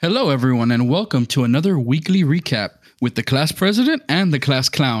Hello, everyone, and welcome to another weekly recap with the class president and the class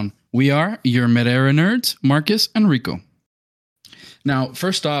clown. We are your mid-era nerds, Marcus and Rico. Now,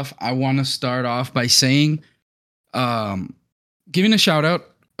 first off, I want to start off by saying, giving a shout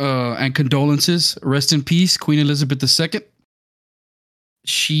out and condolences. Rest in peace, Queen Elizabeth II.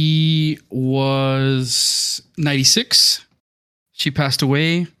 She was 96. She passed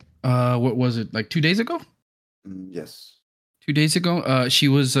away. What was it? Like 2 days ago? Yes. 2 days ago. She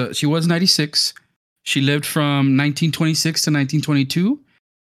was 96. She lived from 1926 to 1922,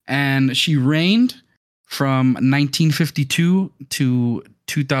 and she reigned from 1952 to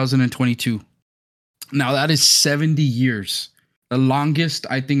 2022. Now that is 70 years, the longest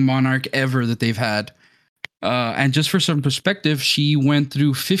I think monarch ever that they've had. And just for some perspective, she went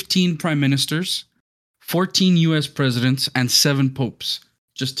through 15 prime ministers, 14 U.S. presidents, and 7 popes.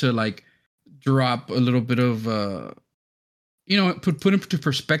 Just to like drop a little bit of put into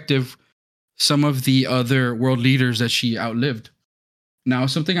perspective some of the other world leaders that she outlived. Now,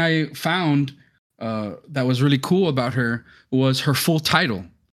 something I found that was really cool about her was her full title.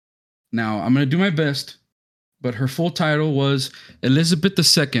 Now, I'm going to do my best, but her full title was Elizabeth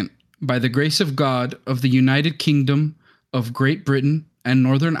II, by the grace of God, of the United Kingdom of Great Britain and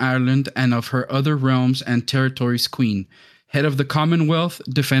Northern Ireland and of her other realms and territories Queen, head of the Commonwealth,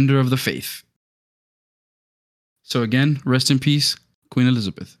 defender of the faith. So again, rest in peace, Queen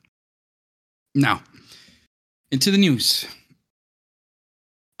Elizabeth. Now, into the news.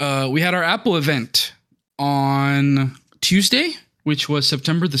 We had our Apple event on Tuesday, which was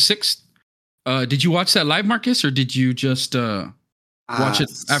September the 6th. Did you watch that live, Marcus, or did you just watch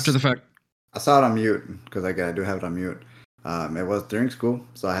it after the fact? I saw it on mute because I do have it on mute. It was during school,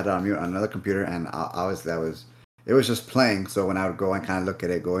 so I had it on mute on another computer, and it was just playing. So when I would go and kind of look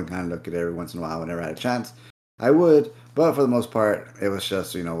at it, every once in a while whenever I had a chance, I would. But for the most part, it was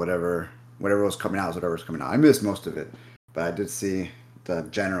just whatever was coming out is whatever was coming out. I missed most of it, but I did see the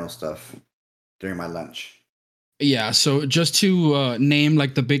general stuff during my lunch. Yeah, so just to name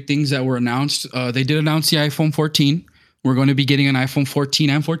like the big things that were announced, they did announce the iPhone 14. We're going to be getting an iPhone 14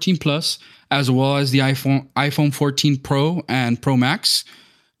 and 14 Plus, as well as the iPhone 14 Pro and Pro Max.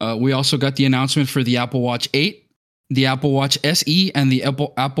 We also got the announcement for the Apple Watch 8, the Apple Watch SE, and the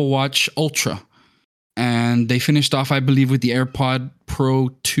Apple Watch Ultra. And they finished off, I believe, with the AirPod Pro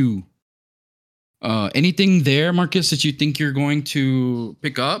 2. Anything there, Marcus, that you think you're going to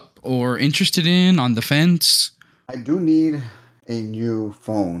pick up or interested in on the fence? I do need a new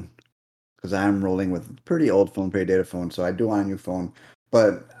phone because I'm rolling with a pretty old phone, pretty dated phone. So I do want a new phone.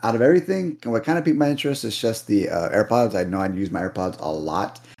 But out of everything, what kind of piqued my interest is just the AirPods. I know I use my AirPods a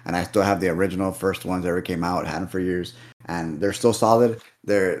lot, and I still have the original first ones that ever came out. Had them for years, and they're still solid.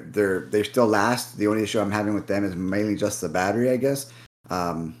 They still last. The only issue I'm having with them is mainly just the battery, I guess.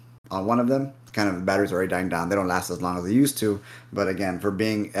 On one of them, kind of the battery's already dying down. They don't last as long as they used to. But again, for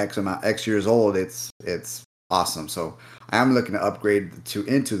being X years old, it's awesome. So I am looking to upgrade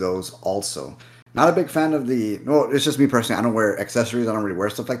into those also. Not a big fan of it's just me personally. I don't wear accessories. I don't really wear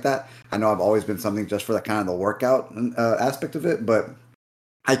stuff like that. I know I've always been something just for the kind of the workout aspect of it, but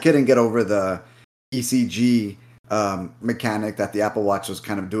I couldn't get over the ECG mechanic that the Apple Watch was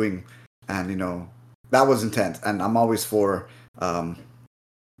kind of doing. And, that was intense. And I'm always for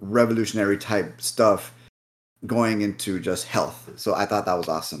revolutionary type stuff going into just health. So I thought that was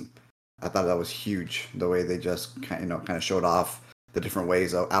awesome. I thought that was huge, the way they just kind of showed off the different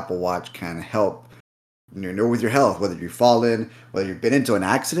ways of Apple Watch can help with your health, whether you've fallen, whether you've been into an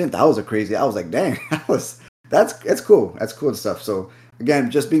accident. That was I was like, dang, that's cool. That's cool stuff. So again,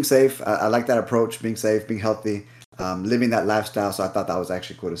 just being safe. I like that approach, being safe, being healthy, living that lifestyle. So I thought that was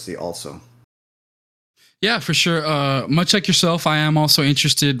actually cool to see also. Yeah, for sure. Much like yourself, I am also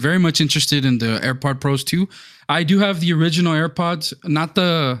very much interested in the AirPod Pros too. I do have the original AirPods,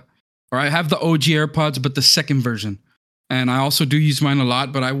 I have the OG AirPods, but the second version. And I also do use mine a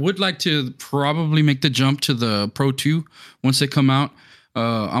lot, but I would like to probably make the jump to the Pro 2 once they come out.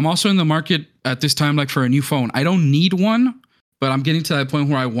 I'm also in the market at this time, like for a new phone. I don't need one, but I'm getting to that point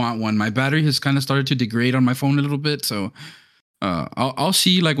where I want one. My battery has kind of started to degrade on my phone a little bit. So I'll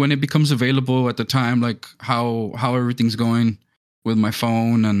see like when it becomes available at the time, like how everything's going with my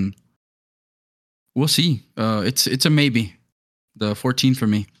phone, and we'll see. It's a maybe, the 14 for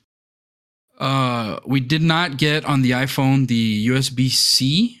me. We did not get on the iPhone the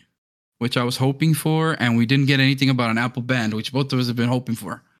USB-C, which I was hoping for, and we didn't get anything about an Apple Band, which both of us have been hoping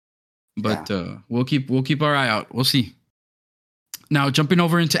for. But we'll keep our eye out. We'll see. Now jumping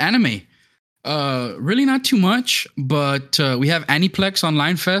over into anime. Really not too much, but we have Aniplex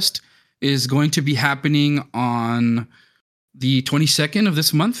Online Fest is going to be happening on the 22nd of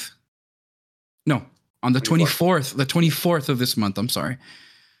this month. No, on the 24th. The 24th of this month. I'm sorry.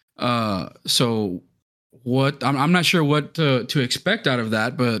 So what? I'm not sure what to expect out of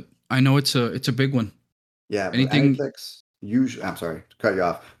that, but I know it's a big one. Yeah, but Anything? Aniplex usually. I'm sorry to cut you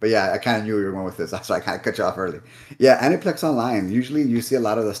off, but yeah, I kind of knew you were going with this. That's why I kind of cut you off early. Yeah, Aniplex Online. Usually, you see a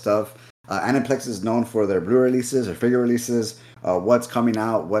lot of the stuff. Aniplex is known for their blue releases or figure releases. What's coming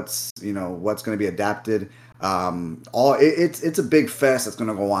out? What's going to be adapted. It's a big fest that's going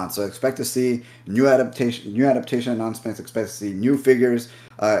to go on. So expect to see new adaptation announcements. Expect to see new figures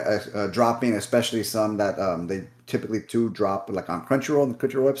dropping, especially some that they typically do drop like on Crunchyroll, the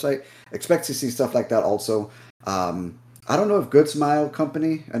Crunchyroll website. Expect to see stuff like that also. I don't know if Good Smile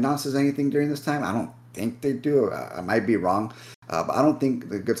Company announces anything during this time. I don't think they do. I might be wrong. But I don't think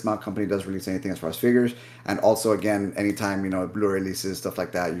the Good Smile Company does release anything as far as figures. And also, again, anytime, Blu-ray releases, stuff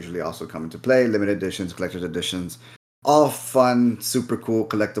like that usually also come into play. Limited editions, collector's editions. All fun, super cool,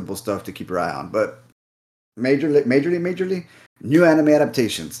 collectible stuff to keep your eye on. But majorly, new anime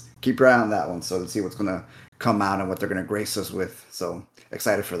adaptations. Keep your eye on that one. So let's see what's going to come out and what they're going to grace us with. So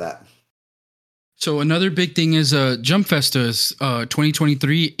excited for that. So another big thing is Jump Festa's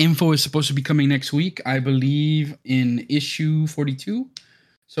 2023 info is supposed to be coming next week, I believe, in issue 42.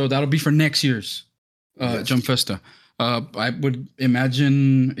 So that'll be for next year's Yes. Jump Festa. I would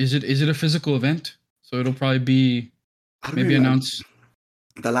imagine is it a physical event? So it'll probably be maybe announced.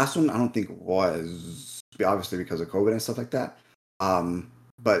 The last one I don't think was, obviously because of COVID and stuff like that.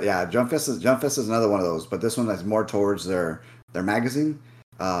 But yeah, Jump Fest is another one of those. But this one is more towards their magazine.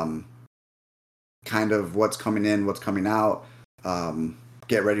 Kind of what's coming in, what's coming out.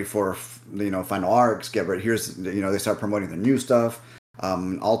 Get ready for final arcs. Get ready. Here's they start promoting the new stuff.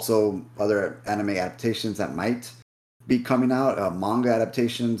 Also other anime adaptations that might be coming out. Manga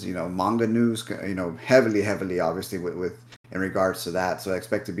adaptations. Manga news. Heavily obviously with in regards to that. So I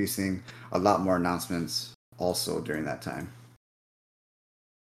expect to be seeing a lot more announcements also during that time.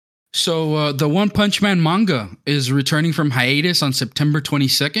 So the One Punch Man manga is returning from hiatus on September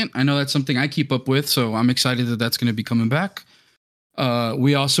 22nd. I know that's something I keep up with, so I'm excited that that's going to be coming back.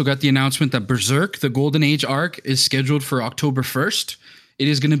 We also got the announcement that Berserk, the Golden Age arc, is scheduled for October 1st. It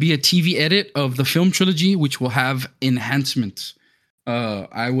is going to be a TV edit of the film trilogy, which will have enhancements.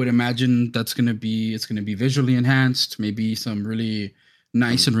 I would imagine it's going to be visually enhanced, maybe some really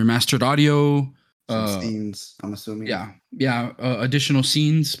nice and remastered audio. Scenes, I'm assuming. Yeah. Additional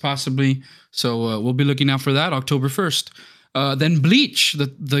scenes possibly. So we'll be looking out for that October 1st. Then Bleach, the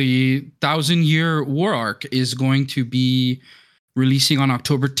 1,000-year war arc, is going to be releasing on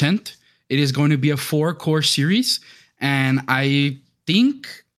October 10th. It is going to be a 4-core series, and I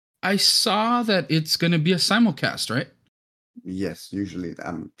think I saw that it's going to be a simulcast, right? Yes, usually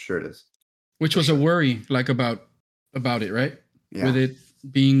I'm sure it is. Which was a worry, like about it, right? Yeah. With it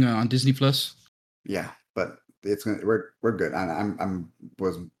being on Disney Plus. Yeah, but it's gonna we're good. I'm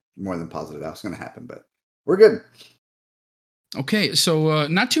was more than positive that was gonna happen, but we're good. Okay, so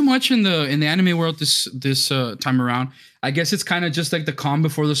not too much in the anime world this time around. I guess it's kind of just like the calm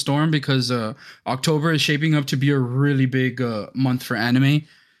before the storm because October is shaping up to be a really big month for anime.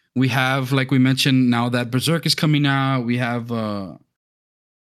 We have, like we mentioned, now that Berserk is coming out. We have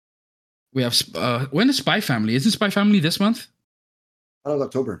when is Spy Family? Isn't Spy Family this month? That was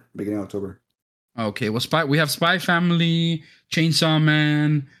October, beginning of October. Okay, well, we have Spy Family, Chainsaw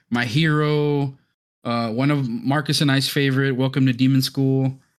Man, My Hero, one of Marcus and I's favorite, Welcome to Demon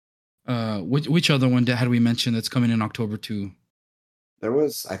School. Which other one had we mentioned that's coming in October too? There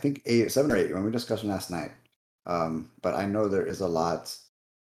was, I think, 7 or 8 when we discussed last night. But I know there is a lot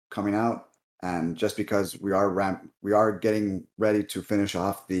coming out, and just because we are getting ready to finish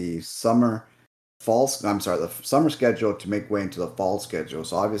off the summer schedule to make way into the fall schedule.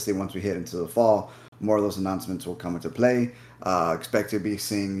 So obviously, once we hit into the fall, more of those announcements will come into play. Expect to be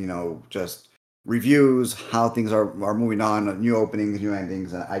seeing, just reviews, how things are moving on, new openings, new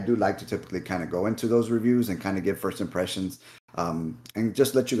endings. I do like to typically kind of go into those reviews and kind of give first impressions, and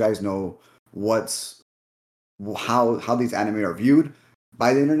just let you guys know how these anime are viewed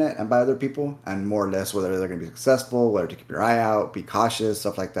by the internet and by other people, and more or less whether they're going to be successful, whether to keep your eye out, be cautious,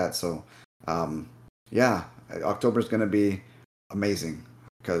 stuff like that. So yeah, October is going to be amazing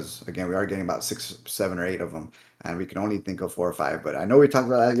because, again, we are getting about 6, 7, or 8 of them, and we can only think of 4 or 5. But I know we talked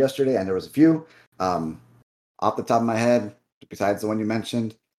about that yesterday, and there was a few. Off the top of my head, besides the one you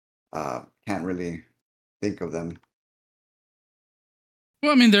mentioned, can't really think of them.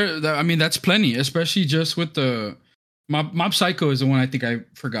 Well, I mean, that's plenty, especially just with the Mob Psycho is the one I think I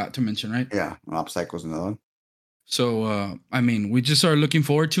forgot to mention, right? Yeah, Mob Psycho is another one. So I mean, we just are looking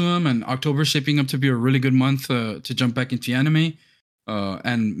forward to them, and October shaping up to be a really good month to jump back into anime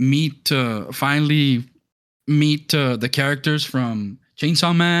and finally meet the characters from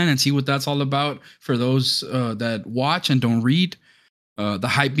Chainsaw Man and see what that's all about for those that watch and don't read. The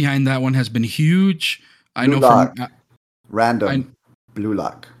hype behind that one has been huge. I Blue know from Lock, I random Blue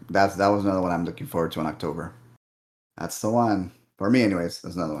Lock. That was another one I'm looking forward to in October. That's the one for me, anyways.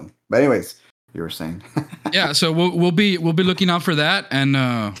 That's another one. But anyways, you were saying. yeah, so we'll be looking out for that, and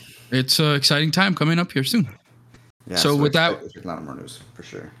it's an exciting time coming up here soon. Yeah. So with that, expect a lot more news for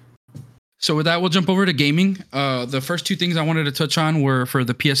sure. So with that, we'll jump over to gaming. The first two things I wanted to touch on were for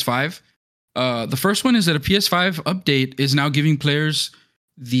the PS5. The first one is that a PS5 update is now giving players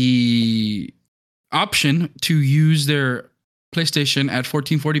the option to use their PlayStation at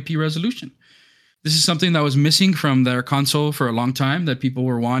 1440p resolution. This is something that was missing from their console for a long time that people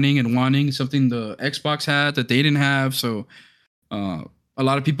were wanting, something the Xbox had that they didn't have. So a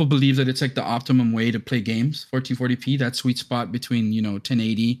lot of people believe that it's like the optimum way to play games, 1440p, that sweet spot between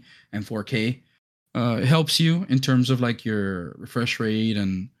 1080 and 4K. It helps you in terms of like your refresh rate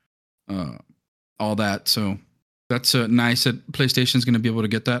and all that. So that's nice that PlayStation is going to be able to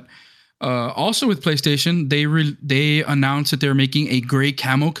get that. Also with PlayStation, they announced that they're making a gray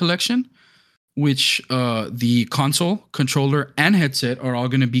camo collection, which the console, controller, and headset are all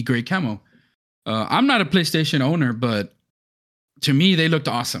going to be gray camo. I'm not a PlayStation owner, but to me, they looked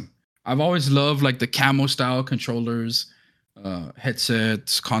awesome. I've always loved like the camo style controllers,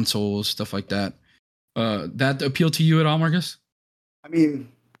 headsets, consoles, stuff like that. That appeal to you at all, Marcus? I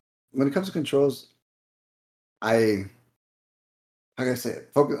mean, when it comes to controls, like I say,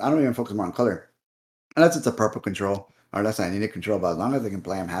 focus. I don't even focus more on color, unless it's a purple control or unless I need a control. But as long as I can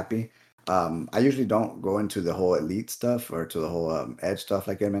play, I'm happy. I usually don't go into the whole elite stuff or to the whole edge stuff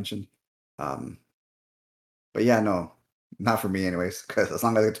like I mentioned. But yeah, no, not for me, anyways. Because as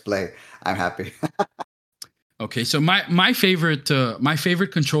long as I get to play, I'm happy. Okay, so my favorite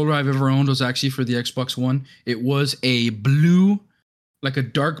controller I've ever owned was actually for the Xbox One. It was a blue, like a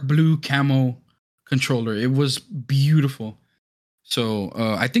dark blue camo controller. It was beautiful. So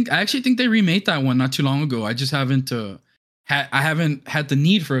I actually think they remade that one not too long ago. I just haven't had the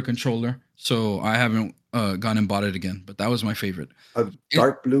need for a controller, so I haven't gone and bought it again. But that was my favorite. A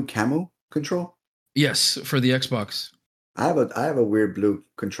dark blue camo control. Yes, for the Xbox. I have a weird blue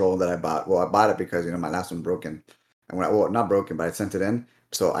control that I bought. Well, I bought it because my last one broken, and not broken, but I sent it in.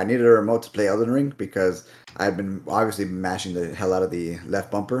 So I needed a remote to play Elden Ring because I've been obviously mashing the hell out of the left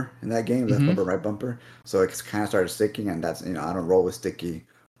bumper in that game, left bumper, right bumper. So it kind of started sticking, and that's I don't roll with sticky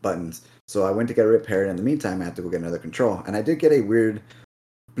buttons. So I went to get it repaired. In the meantime, I had to go get another control, and I did get a weird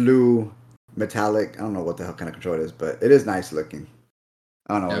blue metallic. I don't know what the hell kind of control it is, but it is nice looking.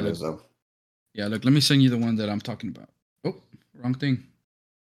 I don't know what it is though. Yeah, look, let me send you the one that I'm talking about. Oh, wrong thing.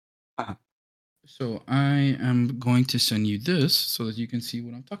 So I am going to send you this so that you can see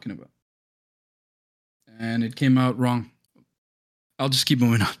what I'm talking about. And it came out wrong. I'll just keep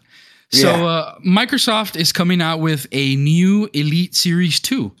moving on. So Microsoft is coming out with a new Elite Series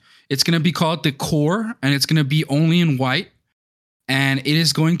 2. It's going to be called the Core, and it's going to be only in white. And it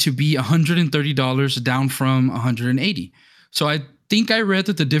is going to be $130 down from $180. So I think I read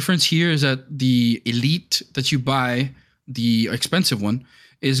that the difference here is that the Elite that you buy, the expensive one,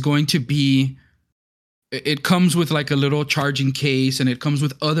 is going to be, it comes with like a little charging case, and it comes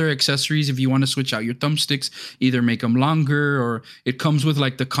with other accessories if you want to switch out your thumbsticks, either make them longer, or it comes with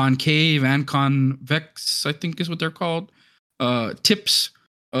like the concave and convex, I think is what they're called, tips.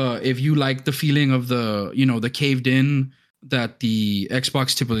 If you like the feeling of the, the caved in that the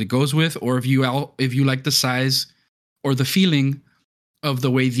Xbox typically goes with, or if you like the size or the feeling of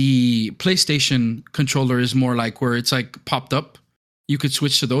the way the PlayStation controller is more like where it's like popped up, you could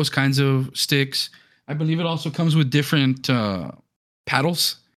switch to those kinds of sticks. I believe it also comes with different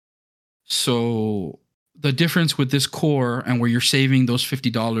paddles. So the difference with this Core and where you're saving those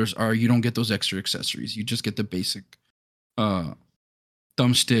 $50 are you don't get those extra accessories. You just get the basic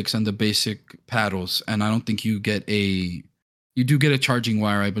thumbsticks and the basic paddles. And I don't think you do get a charging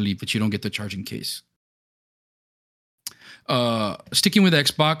wire, I believe, but you don't get the charging case. Sticking with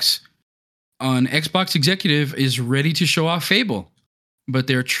Xbox, an Xbox executive is ready to show off Fable, but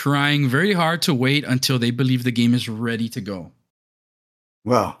they're trying very hard to wait until they believe the game is ready to go.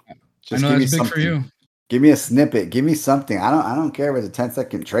 Well, just I know that's big for you. Give me a snippet. Give me something. I don't care if it's a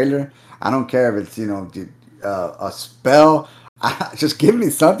 10-second trailer. I don't care if it's a spell. Just give me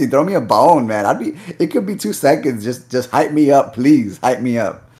something. Throw me a bone, man. It could be 2 seconds. Just hype me up, please. Hype me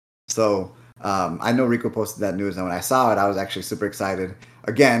up. So I know Rico posted that news, and when I saw it, I was actually super excited.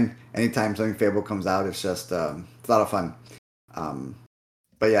 Again, anytime something Fable comes out, it's just it's a lot of fun.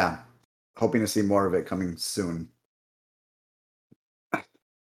 But yeah, hoping to see more of it coming soon.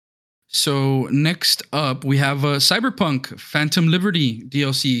 So next up, we have Cyberpunk Phantom Liberty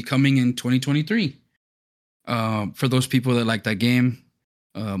DLC coming in 2023. For those people that like that game,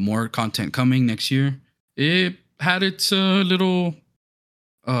 more content coming next year. It had its little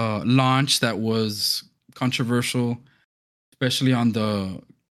launch that was controversial, especially on the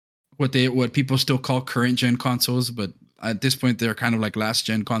what people still call current gen consoles, but at this point they're kind of like last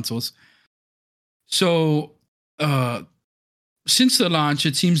gen consoles. So since the launch,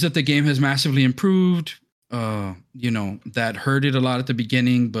 it seems that the game has massively improved. That hurt it a lot at the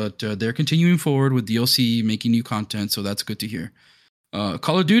beginning, but they're continuing forward with DLC, making new content, so that's good to hear.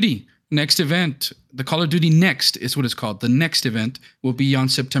 Call of Duty next event, the Call of Duty Next is what it's called. The next event will be on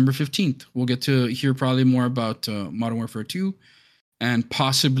September 15th. We'll get to hear probably more about Modern Warfare 2 and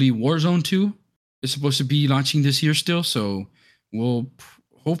possibly Warzone 2. It's supposed to be launching this year still, so we'll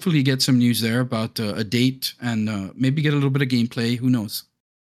hopefully get some news there about a date and maybe get a little bit of gameplay. Who knows?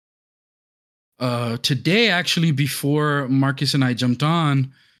 Today, actually, before Marcus and I jumped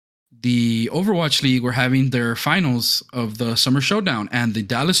on, the Overwatch League were having their finals of the Summer Showdown, and the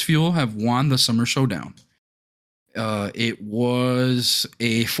Dallas Fuel have won the Summer Showdown. It was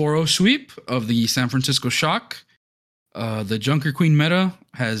a 4-0 sweep of the San Francisco Shock. The Junker Queen meta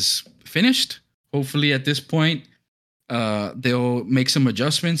has finished. Hopefully, at this point, they'll make some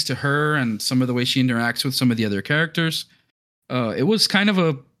adjustments to her and some of the way she interacts with some of the other characters. It was kind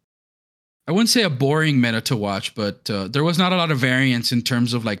of I wouldn't say a boring meta to watch, but there was not a lot of variance in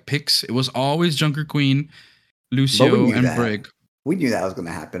terms of like picks. It was always Junker Queen, Lucio, and Brig. We knew that was going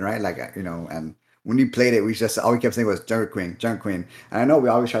to happen, right? Like, and when you played it, all we kept saying was Junker Queen. And I know we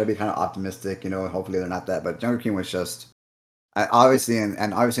always try to be kind of optimistic, hopefully they're not that, but Junker Queen was just obviously in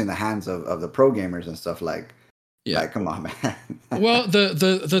the hands of the pro gamers and stuff like. Yeah, like, come on, man. Well,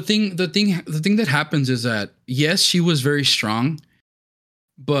 the thing that happens is that yes, she was very strong,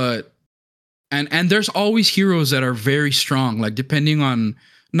 but and there's always heroes that are very strong, like depending on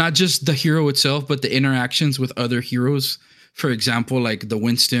not just the hero itself, but the interactions with other heroes. For example, like the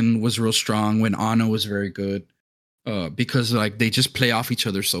Winston was real strong when Ana was very good, because like they just play off each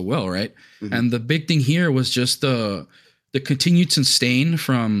other so well, right? Mm-hmm. And the big thing here was just the continued sustain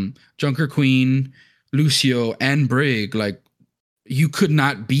from Junker Queen, Lucio, and Brig. Like you could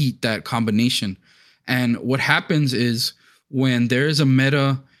not beat that combination. And what happens is when there is a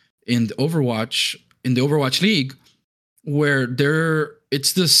meta in the Overwatch League where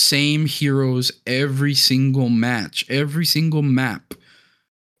it's the same heroes every single match, every single map,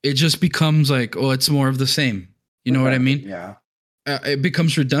 it just becomes like, oh, it's more of the same. You know what I mean? Yeah. It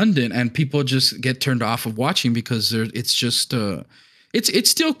becomes redundant and people just get turned off of watching because it's just it's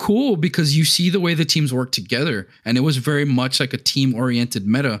still cool because you see the way the teams work together, and it was very much like a team oriented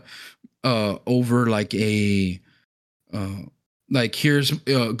meta over like a like here's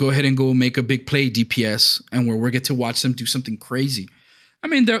go ahead and go make a big play DPS, and where we get to watch them do something crazy. I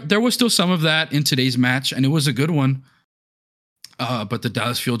mean, there was still some of that in today's match, and it was a good one. But the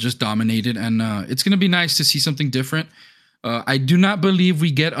Dallas Fuel just dominated, and it's going to be nice to see something different. I do not believe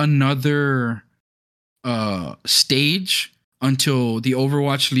we get another stage until the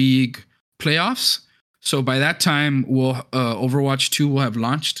Overwatch League playoffs. So by that time, Overwatch 2 will have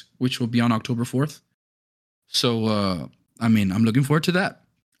launched, which will be on October 4th. So, I'm looking forward to that.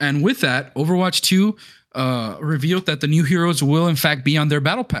 And with that, Overwatch 2 revealed that the new heroes will, in fact, be on their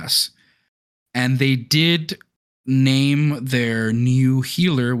battle pass. And they did name their new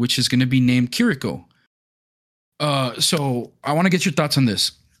healer, which is going to be named Kiriko. So I want to get your thoughts on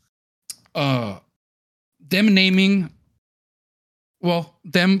this. Them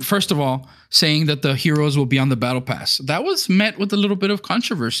first of all saying that the heroes will be on the battle pass. That was met with a little bit of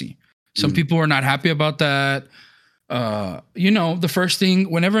controversy. Some people were not happy about that. The first thing,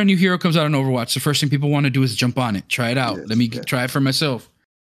 whenever a new hero comes out in Overwatch, the first thing people want to do is jump on it, try it out. Let me try it for myself.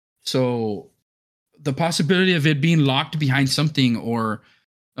 So the possibility of it being locked behind something, or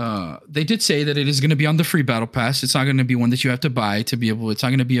they did say that it is going to be on the free battle pass. It's not going to be one that you have to buy to be able. It's not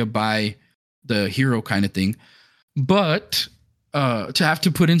going to be a buy the hero kind of thing, but to have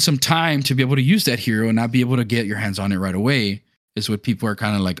to put in some time to be able to use that hero and not be able to get your hands on it right away is what people are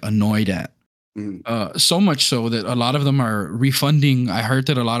kind of like annoyed at. So much so that a lot of them are refunding. I heard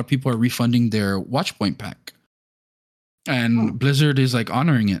that a lot of people are refunding their Watchpoint pack, and Blizzard is like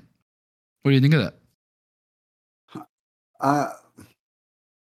honoring it. What do you think of that? I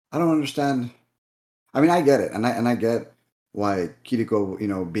don't understand. I mean, I get it, and I get why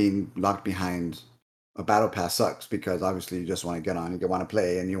Kiriko, being locked behind a battle pass sucks because obviously you just want to get on, you want to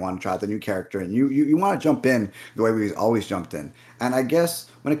play, and you want to try out the new character, and you want to jump in the way we've always jumped in. And I guess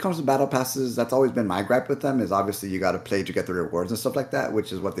when it comes to battle passes, that's always been my gripe with them. Is obviously you got to play to get the rewards and stuff like that,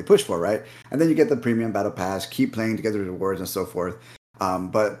 which is what they push for, right? And then you get the premium battle pass, keep playing to get the rewards and so forth.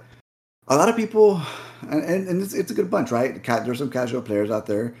 But a lot of people, and it's a good bunch, right? There's some casual players out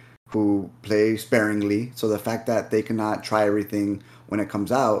there who play sparingly, so the fact that they cannot try everything when it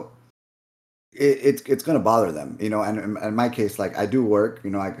comes out, it's going to bother them, you know. And in my case, like I do work, you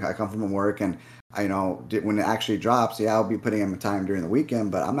know, I come from work, and I know when it actually drops, yeah, I'll be putting in time during the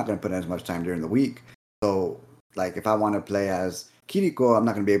weekend, but I'm not going to put in as much time during the week. So like if I want to play as Kiriko, I'm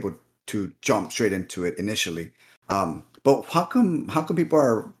not going to be able to jump straight into it initially. But how come people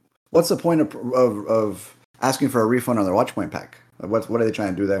are? What's the point of asking for a refund on their watch point pack? What are they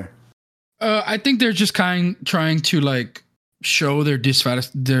trying to do there? I think they're just trying to like show their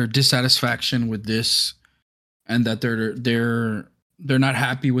dissatisfaction with this, and that they're not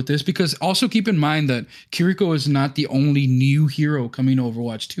happy with this, because also keep in mind that Kiriko is not the only new hero coming to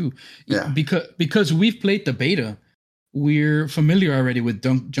Overwatch 2. Yeah. Because we've played the beta, we're familiar already with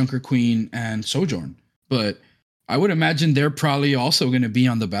Junker Queen and Sojourn, but I would imagine they're probably also going to be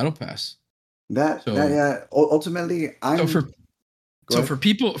on the battle pass. Yeah. Ultimately, for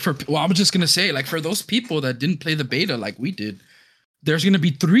people, I was just going to say, like, for those people that didn't play the beta like we did, there's going to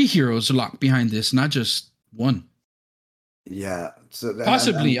be 3 heroes locked behind this, not just one. Yeah, so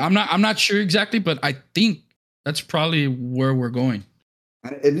possibly. I'm not sure exactly, but I think that's probably where we're going.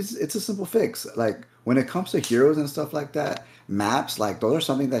 And it's a simple fix. Like when it comes to heroes and stuff like that, maps, like those are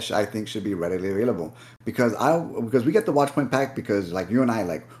something that I think should be readily available, because we get the watch point pack because like you and I,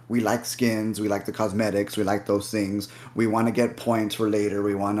 like we like skins, we like the cosmetics, we like those things. We want to get points for later.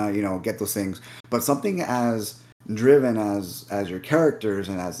 We want to, you know, get those things. But something as driven as your characters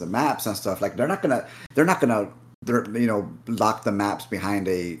and as the maps and stuff, like they're not gonna lock the maps behind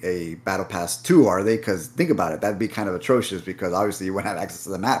a battle pass 2, are they? Because think about it, that'd be kind of atrocious, because obviously you wouldn't have access to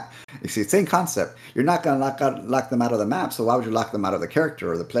the map. You see, same concept. You're not going to lock them out of the map, so why would you lock them out of the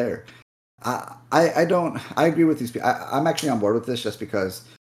character or the player? I agree with these people. I'm actually on board with this, just because,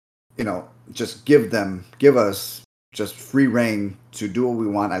 you know, just give us just free reign to do what we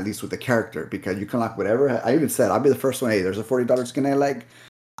want, at least with the character, because you can lock whatever. I even said I'll be the first one. Hey, there's a $40 skin I like,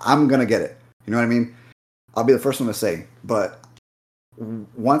 I'm gonna get it. You know what I mean? I'll be the first one to say. But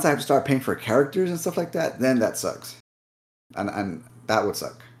once I have to start paying for characters and stuff like that, then that sucks, and that would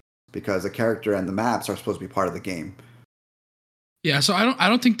suck, because the character and the maps are supposed to be part of the game. Yeah, so I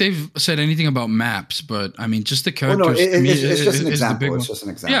don't think they've said anything about maps, but I mean, just the characters. Oh, no, it's just an example. It's just an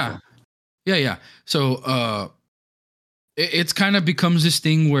example. Yeah. So it's kind of becomes this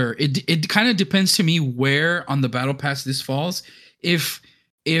thing where it kind of depends to me where on the battle pass this falls. If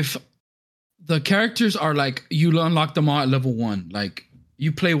the characters are like, you unlock them all at level 1, like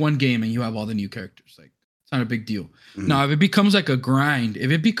you play one game and you have all the new characters, like it's not a big deal. Mm-hmm. Now, if it becomes like a grind, if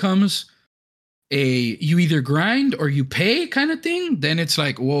it becomes you either grind or you pay kind of thing, then it's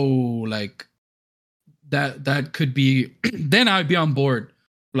like, whoa, like that could be, then I'd be on board.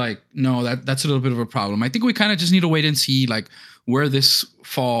 Like, no, that's a little bit of a problem. I think we kind of just need to wait and see like where this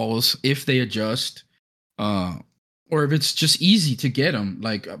falls, if they adjust, or if it's just easy to get them.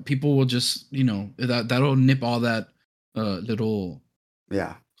 Like people will just, you know, that'll nip all that little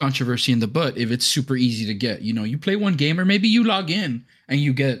controversy in the butt if it's super easy to get. You know, you play one game, or maybe you log in and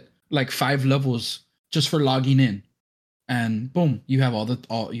you get like 5 levels just for logging in, and boom, you have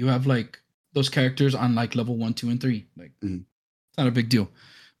you have like those characters on like level 1, 2, and 3. Like it's not a big deal.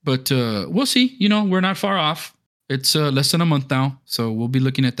 But we'll see. You know, we're not far off. It's less than a month now, so we'll be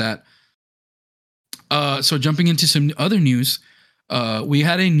looking at that. So jumping into some other news, we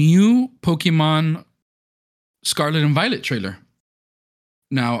had a new Pokemon Scarlet and Violet trailer.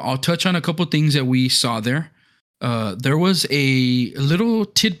 Now, I'll touch on a couple things that we saw there. There was a little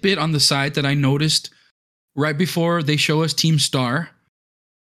tidbit on the side that I noticed right before they show us Team Star,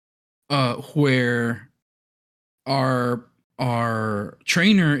 where our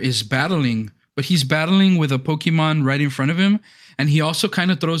trainer is battling, but he's battling with a Pokemon right in front of him, and he also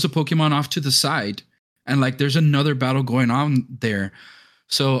kind of throws a Pokemon off to the side, and like there's another battle going on there.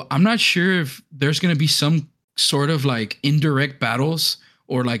 So I'm not sure if there's going to be some sort of like indirect battles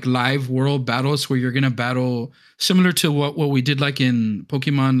or like live world battles where you're going to battle similar to what we did like in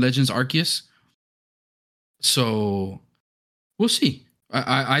Pokemon Legends Arceus. So we'll see.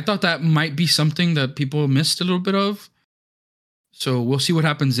 I thought that might be something that people missed a little bit of. So we'll see what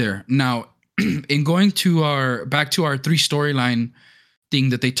happens there. Now, in going to back to our 3 storyline thing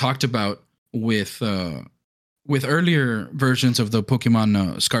that they talked about with earlier versions of the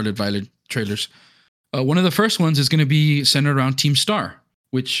Pokemon Scarlet Violet trailers, One of the first ones is going to be centered around Team Star,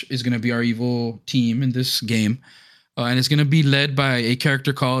 which is going to be our evil team in this game. And it's going to be led by a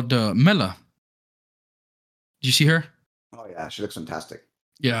character called Mela. Did you see her? Oh yeah, she looks fantastic.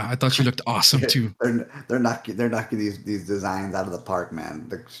 Yeah, I thought she looked awesome too. They're knocking these designs out of the park,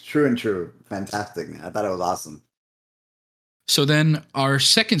 man. True and true, fantastic, man. I thought it was awesome. So then our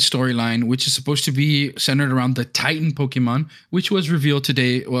second storyline, which is supposed to be centered around the Titan Pokemon, which was revealed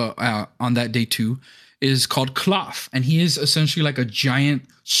today, on that day too, is called Klawf, and he is essentially like a giant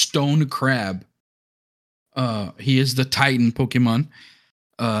stone crab. He is the Titan Pokemon.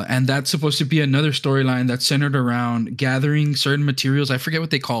 And that's supposed to be another storyline that's centered around gathering certain materials. I forget what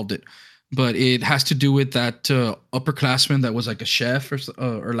they called it, but it has to do with that upperclassman that was like a chef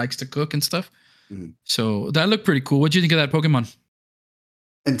or likes to cook and stuff. Mhm. So that looked pretty cool. What do you think of that Pokemon?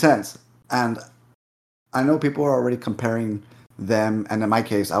 Intense, and I know people are already comparing them. And in my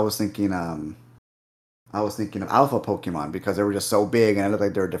case, I was thinking of alpha Pokemon because they were just so big and it looked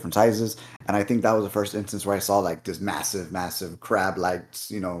like they were different sizes. And I think that was the first instance where I saw like this massive crab like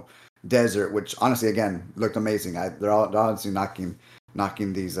desert, which honestly again looked amazing. They're honestly knocking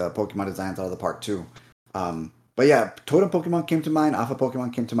these Pokemon designs out of the park too. But yeah, Totem Pokemon came to mind, Alpha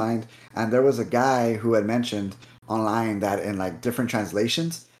Pokemon came to mind, and there was a guy who had mentioned online that in like different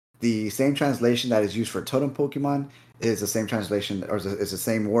translations, the same translation that is used for Totem Pokemon is the same translation or is the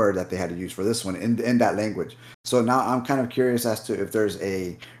same word that they had to use for this one in that language. So now I'm kind of curious as to if there's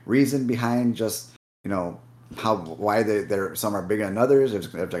a reason behind just how why they're some are bigger than others.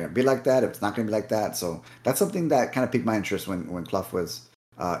 If they're going to be like that, if it's not going to be like that. So that's something that kind of piqued my interest when Cluff was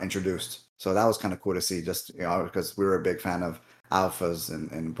introduced. So that was kind of cool to see, just because we were a big fan of alphas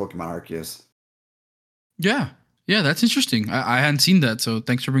and Pokemon Arceus. Yeah, yeah, that's interesting. I hadn't seen that, so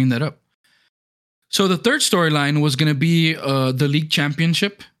thanks for bringing that up. So the third storyline was going to be the league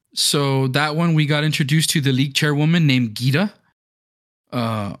championship. So that one we got introduced to the league chairwoman named Gita.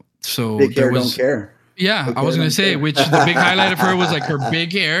 So Big there hair, don't was care. yeah, Big I hair, was gonna don't say care. which the big highlight of her was like her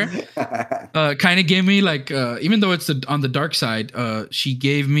big hair. Kind of gave me like even though it's on the dark side, she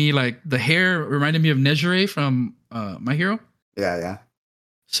gave me like the hair reminded me of Nejire from My Hero. Yeah, yeah.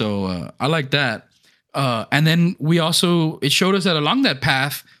 So I like that. And then it showed us that along that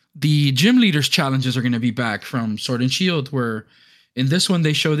path, the gym leaders challenges are going to be back from Sword and Shield, where in this one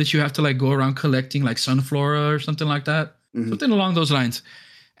they show that you have to like go around collecting like Sunflora or something like that, Mhm. something along those lines.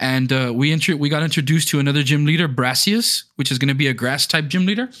 And we got introduced to another gym leader, Brassius, which is going to be a grass type gym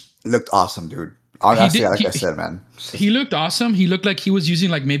leader. Looked awesome, dude. He Honestly, did. like I said, man, He looked awesome. He looked like he was using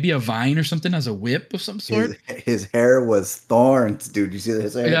like maybe a vine or something as a whip of some sort. his hair was thorns, dude. You see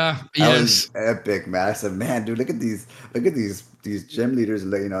his hair? Yeah. That was Yes. epic, man. I said, man, dude, look at these gym leaders,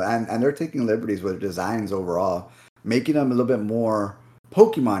 like, and they're taking liberties with designs overall, making them a little bit more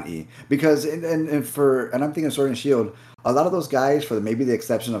Pokemon-y. Because and I'm thinking Sword and Shield, a lot of those guys, for maybe the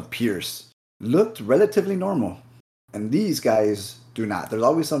exception of Pierce, looked relatively normal, and these guys do not. There's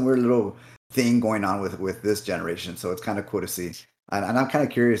always some weird little thing going on with this generation, so it's kind of cool to see. And I'm kind of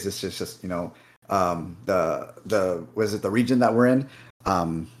curious. It's just the was it the region that we're in, the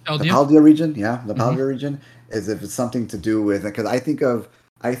Eldia. Paldea region, yeah, the Mhm. Paldea region, is if it's something to do with, because I think of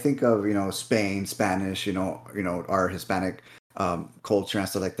Spain, Spanish, our Hispanic culture and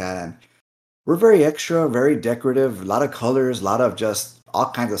stuff like that, and we're very extra, very decorative, a lot of colors, a lot of just all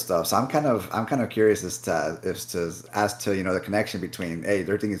kinds of stuff. So I'm kind of curious as to the connection between, hey,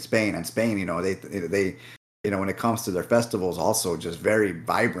 they're thinking Spain, and Spain, they when it comes to their festivals, also just very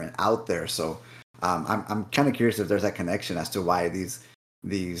vibrant out there. So I'm kind of curious if there's that connection as to why these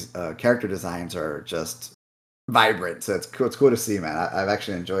character designs are just vibrant. So it's cool. It's cool to see, man. I've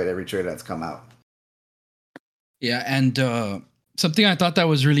actually enjoyed every trailer that's come out. Yeah, and something I thought that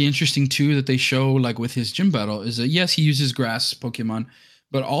was really interesting too that they show like with his gym battle is that yes, he uses grass Pokemon,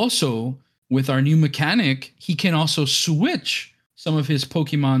 but also with our new mechanic, he can also switch some of his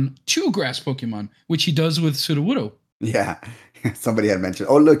Pokemon to grass Pokemon, which he does with Sudowoodo. Yeah, somebody had mentioned.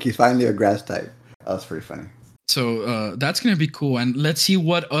 Oh, look, he's finally a grass type. That was pretty funny. So that's gonna be cool. And let's see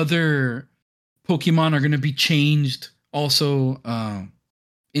what other Pokemon are gonna be changed also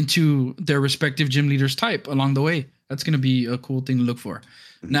into their respective gym leaders type along the way. That's gonna be a cool thing to look for.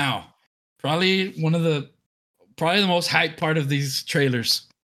 Mhm. Now, probably the most hyped part of these trailers.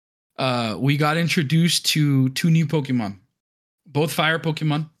 We got introduced to two new Pokemon, both fire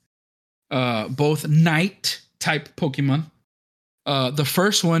Pokemon, both night type Pokemon. The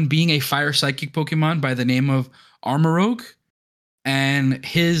first one being a fire psychic Pokemon by the name of Armorogue, and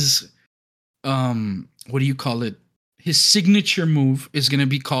his what do you call it? His signature move is going to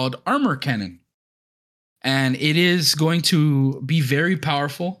be called Armor Cannon, and it is going to be very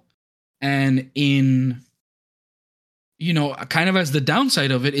powerful. and in kind of as the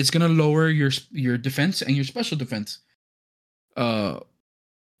downside of it, it's going to lower your defense and your special defense.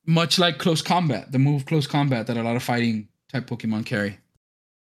 Much like close combat, the move close combat that a lot of fighting type Pokemon carry.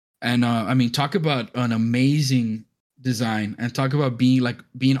 And I mean, talk about an amazing design and talk about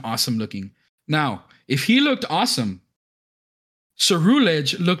being awesome looking. Now, if he looked awesome,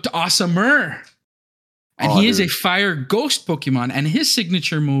 Cerulege looked awesomer. And he is a fire ghost Pokemon, and his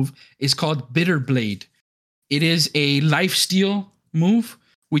signature move is called Bitter Blade. It is a life steal move,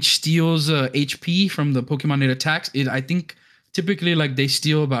 which steals HP from the Pokemon it attacks. I think typically like they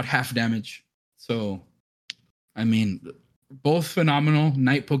steal about half damage. So, I mean, both phenomenal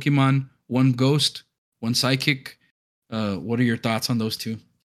night Pokemon, one ghost, one psychic. What are your thoughts on those two?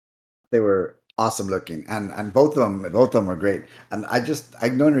 They were awesome looking, and both of them were great. And I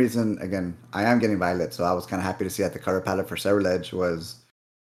no reason, again, I am getting Violet, so I was kind of happy to see that the color palette for Cerulege was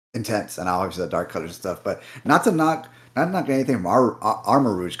intense, and obviously the dark colors and stuff. But not to knock anything from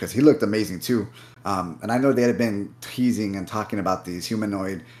Armarouge, because he looked amazing too. And I know they had been teasing and talking about these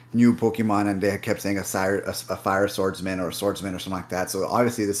humanoid new Pokemon, and they kept saying a fire swordsman or a swordsman or something like that. So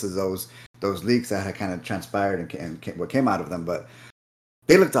obviously this is those leaks that had kind of transpired and what came out of them. But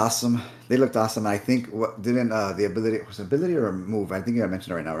they looked awesome. And I think the ability or a move? I think I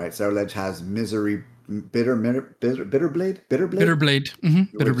mentioned it right now, right? Cerulege has Bitter Blade.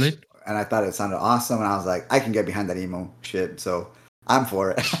 Mm-hmm. Bitter Blade. And I thought it sounded awesome, and I was like, I can get behind that emo shit. So I'm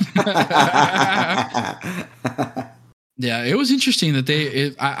for it. Yeah, it was interesting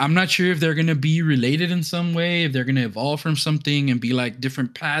that I'm not sure if they're going to be related in some way, if they're going to evolve from something and be like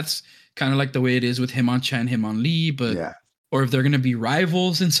different paths, kind of like the way it is with Hitmonchan, Hitmonlee, but yeah. Or if they're going to be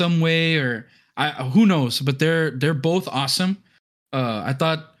rivals in some way, or who knows? But they're both awesome. I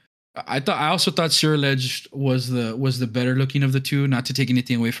also thought Cerulege was the better looking of the two. Not to take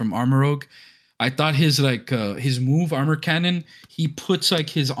anything away from Armarouge, I thought his move, Armor Cannon, he puts like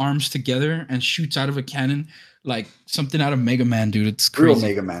his arms together and shoots out of a cannon like something out of Mega Man, dude. It's crazy. Real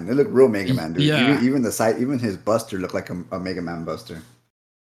Mega Man. They look real Mega Man, dude. Yeah. Even his Buster looked like a Mega Man Buster.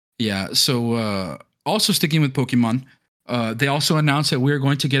 Yeah. So also sticking with Pokemon. They also announced that we're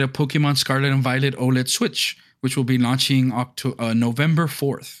going to get a Pokemon Scarlet and Violet OLED Switch, which will be launching November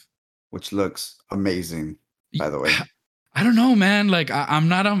 4th. Which looks amazing, by the way. I don't know, man. Like I'm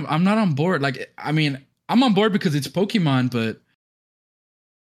not on board. Like, I mean, I'm on board because it's Pokemon, but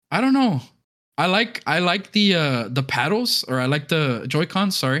I don't know. I like the paddles, or I like the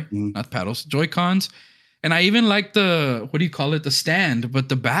Joy-Cons. Sorry, not paddles, Joy-Cons. And I even like the, what do you call it? The stand, but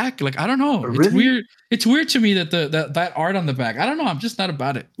the back, like, I don't know. Really? It's weird. It's weird to me that that art on the back. I don't know. I'm just not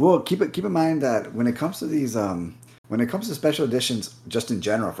about it. Well, keep in mind that when it comes to these, when it comes to special editions, just in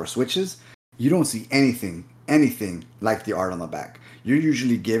general for Switches, you don't see anything like the art on the back. You're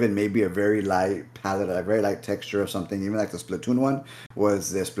usually given maybe a very light palette, a very light texture of something. Even like the Splatoon one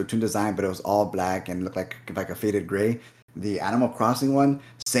was the Splatoon design, but it was all black and looked like a faded gray. The Animal Crossing one,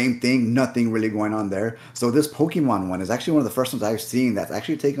 same thing, nothing really going on there. So this Pokemon one is actually one of the first ones I've seen that's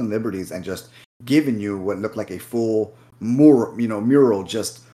actually taken liberties and just given you what looked like a full mural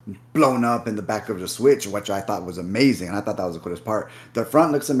just blown up in the back of the Switch, which I thought was amazing. And I thought that was the coolest part. The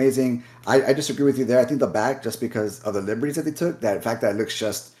front looks amazing. I disagree with you there. I think the back, just because of the liberties that they took, that fact that it looks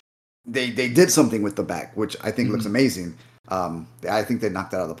just, they did something with the back, which I think looks amazing. I think they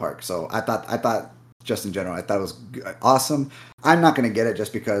knocked it out of the park. So I thought just in general, I thought it was awesome. I'm not going to get it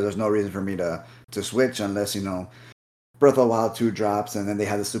just because there's no reason for me to switch unless, Breath of the Wild 2 drops and then they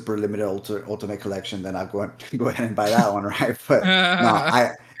have the super limited ultimate collection, then I'll go ahead and buy that one, right? But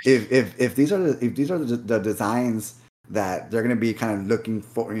no, if these are the designs that they're going to be kind of looking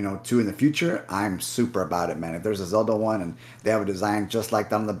for, to in the future, I'm super about it, man. If there's a Zelda one and they have a design just like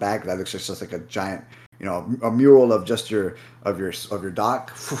that on the back that looks just like a giant, a mural of just your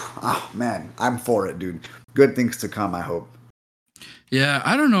dock. Oh man, I'm for it, dude. Good things to come, I hope. Yeah,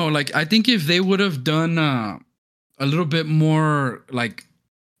 I don't know. Like, I think if they would have done a little bit more like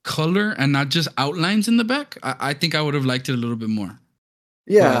color and not just outlines in the back, I think I would have liked it a little bit more.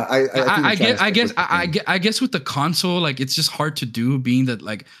 Yeah, I guess with the console, like, it's just hard to do, being that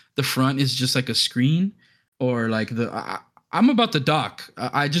like the front is just like a screen, or like I'm about the dock.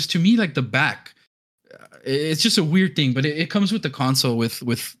 To me, like the back. It's just a weird thing, but it comes with the console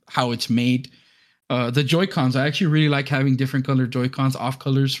with how it's made. The Joy-Cons, I actually really like having different colored Joy-Cons, off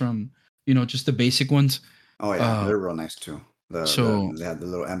colors from, just the basic ones. Oh yeah, they're real nice too. They have the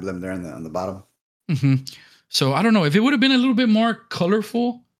little emblem there on the bottom. Mm-hmm. So I don't know if it would have been a little bit more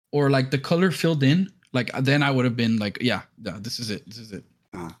colorful, or like the color filled in, like then I would have been like, yeah, this is it.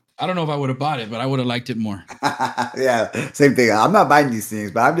 I don't know if I would have bought it, but I would have liked it more. Yeah, same thing. I'm not buying these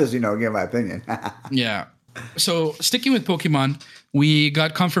things, but I'm just giving my opinion. Yeah. So sticking with Pokemon, we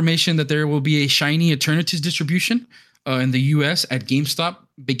got confirmation that there will be a Shiny Eternatus distribution in the US at GameStop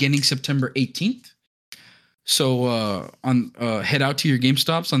beginning September 18th. So on head out to your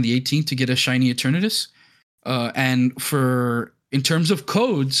GameStops on the 18th to get a Shiny Eternatus. And for in terms of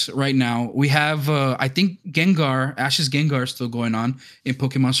codes right now, we have I think Ash's Gengar is still going on in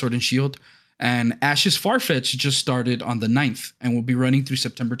Pokemon Sword and Shield. And Ash's Farfetch just started on the 9th and will be running through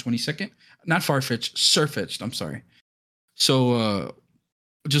September 22nd. Not Farfetch, Surfetched, I'm sorry. So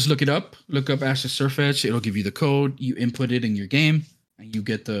just look it up. Look up Ash's Surfetch. It'll give you the code. You input it in your game, and you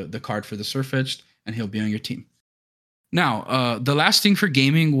get the card for the Surfetched, and he'll be on your team. Now, the last thing for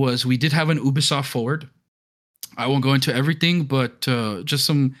gaming was we did have an Ubisoft Forward. I won't go into everything, but just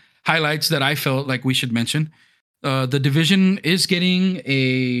some highlights that I felt like we should mention. The Division is getting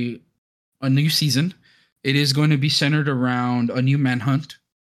a new season. It is going to be centered around a new manhunt.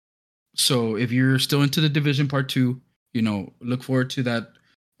 So if you're still into the Division Part 2, look forward to that.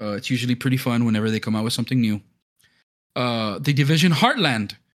 It's usually pretty fun whenever they come out with something new. The Division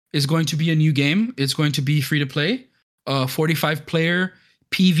Heartland is going to be a new game. It's going to be free to play. 45 player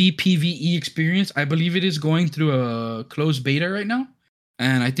PvPvE experience. I believe it is going through a closed beta right now.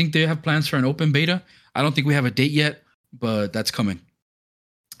 And I think they have plans for an open beta. I don't think we have a date yet, but that's coming.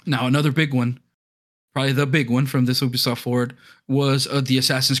 Now, another big one, probably the big one from this Ubisoft Forward, was the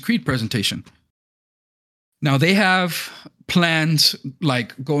Assassin's Creed presentation. Now, they have plans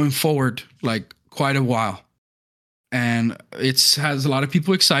like going forward like quite a while. And it has a lot of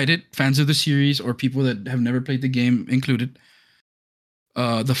people excited, fans of the series or people that have never played the game included.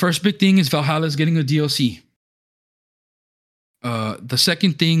 The first big thing is Valhalla is getting a DLC. The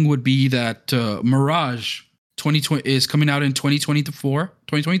second thing would be that Mirage 2020 is coming out in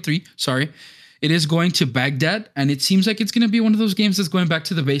 2023. Sorry. It is going to Baghdad, and it seems like it's going to be one of those games that's going back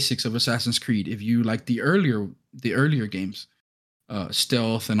to the basics of Assassin's Creed. If you like the earlier games,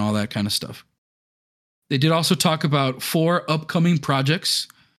 stealth and all that kind of stuff. They did also talk about 4 upcoming projects.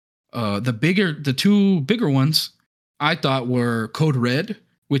 The 2 bigger ones I thought were Code Red,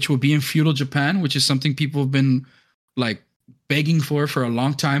 which will be in feudal Japan, which is something people have been like begging for a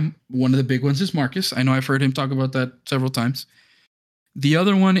long time. One of the big ones is Marcus. I know I've heard him talk about that several times. The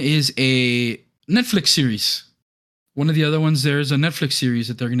other one is a Netflix series. One of the other ones, there's a Netflix series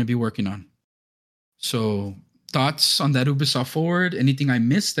that they're going to be working on. So thoughts on that Ubisoft Forward? Anything I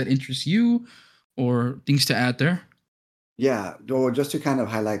missed that interests you or things to add there? Yeah, well, just to kind of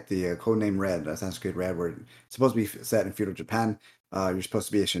highlight the codename Red, Assassin's Creed Red, where it's supposed to be set in feudal Japan. You're supposed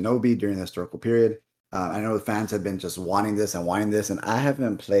to be a shinobi during the historical period. I know the fans have been just wanting this, and I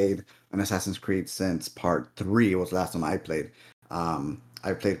haven't played an Assassin's Creed since Part 3 was the last one I played.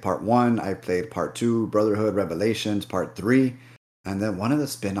 I played Part 1, I played Part 2, Brotherhood, Revelations, Part 3, and then one of the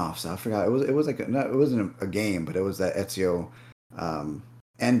spin-offs, I forgot. It was like it wasn't a game, but it was that Ezio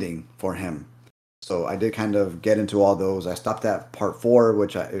ending for him. So I did kind of get into all those. I stopped at Part 4,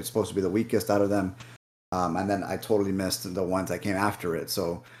 which it was supposed to be the weakest out of them. And then I totally missed the ones that came after it.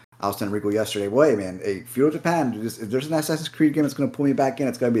 So I was telling Rico yesterday, wait, man, hey, feudal Japan, if there's an Assassin's Creed game that's going to pull me back in,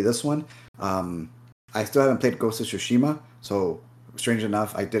 it's going to be this one. I still haven't played Ghost of Tsushima. So strange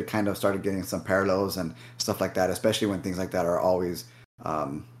enough, I did kind of started getting some parallels and stuff like that, especially when things like that are always,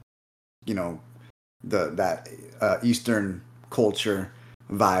 Eastern culture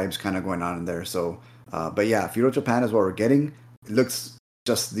vibes kind of going on in there. So, but yeah, feudal Japan is what we're getting. It looks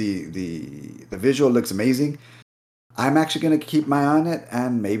just the visual looks amazing. I'm actually going to keep my eye on it,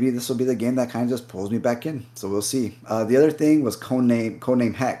 and maybe this will be the game that kind of just pulls me back in. So we'll see. The other thing was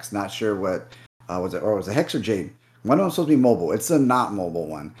codename Hex. Not sure what was it, or was it Hex or Jade? One of them supposed to be mobile. It's a not mobile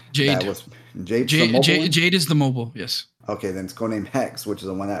one. Jade. That was Jade. Jade is the mobile. Yes. Okay, then it's codename Hex, which is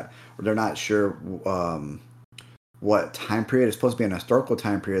the one that they're not sure what time period. It's supposed to be an historical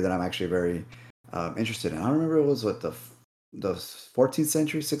time period that I'm actually very interested in. I don't remember it was what the 14th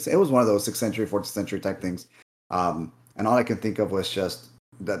century, 6th. It was one of those 6th century, 14th century type things. And all I can think of was just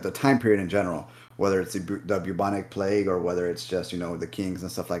the time period in general, whether it's the bubonic plague or whether it's just the kings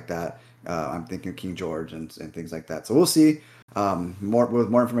and stuff like that. I'm thinking King George and things like that. So we'll see. With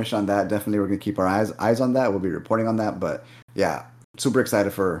more information on that, definitely we're gonna keep our eyes on that. We'll be reporting on that. But yeah, super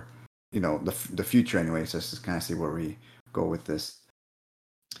excited for the future anyway. So just kind of see where we go with this.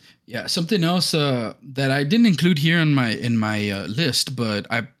 Yeah, something else that I didn't include here in my list, but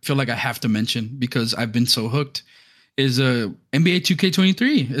I feel like I have to mention because I've been so hooked, is NBA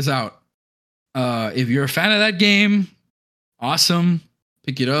 2K23 is out. If you're a fan of that game, awesome,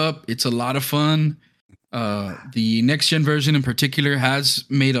 pick it up. It's a lot of fun. The next gen version in particular has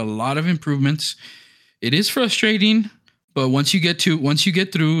made a lot of improvements. It is frustrating, but once you get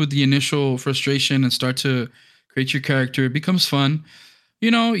through the initial frustration and start to create your character, it becomes fun.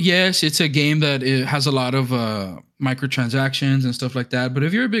 Yes, it's a game that it has a lot of microtransactions and stuff like that. But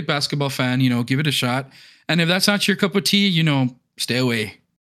if you're a big basketball fan, give it a shot. And if that's not your cup of tea, stay away.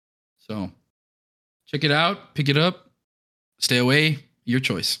 So check it out, pick it up, stay away, your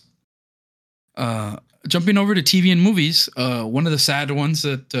choice. Jumping over to TV and movies, one of the sad ones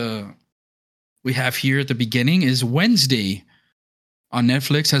that we have here at the beginning is Wednesday on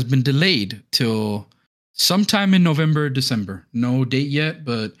Netflix has been delayed till sometime in November, December. No date yet,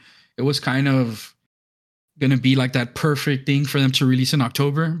 but it was kind of going to be like that perfect thing for them to release in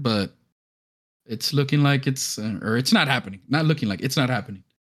October, but it's looking like it's not happening. Not looking like it's not happening.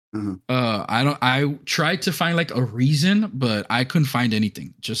 Mhm. I tried to find like a reason, but I couldn't find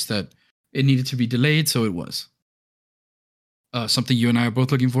anything. Just that it needed to be delayed, so it was. Something you and I are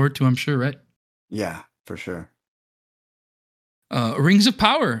both looking forward to, I'm sure, right? Yeah, for sure. Rings of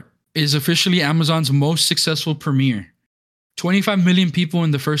Power is officially Amazon's most successful premiere. 25 million people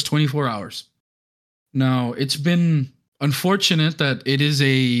in the first 24 hours. Now, it's been unfortunate that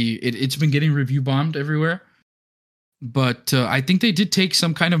it's been getting review bombed everywhere. But I think they did take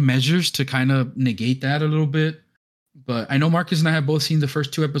some kind of measures to kind of negate that a little bit. But I know Marcus and I have both seen the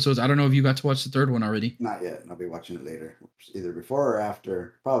first 2 episodes. I don't know if you got to watch the third one already. Not yet. I'll be watching it later, either before or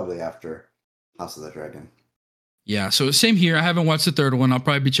after. Probably after House of the Dragon. Yeah, so same here. I haven't watched the third one. I'll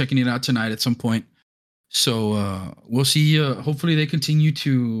probably be checking it out tonight at some point. So we'll see. Hopefully, they continue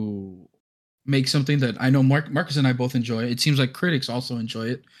to make something that I know Marcus and I both enjoy. It seems like critics also enjoy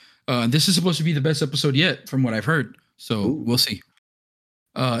it. This is supposed to be the best episode yet, from what I've heard. So we'll see.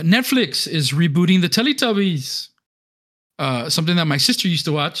 Netflix is rebooting the Teletubbies. Something that my sister used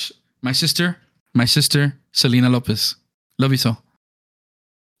to watch. My sister, Selena Lopez. Love you so.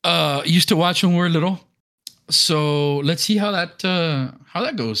 Used to watch when we were little. So let's see how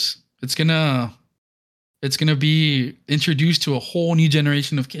that goes. It's gonna be introduced to a whole new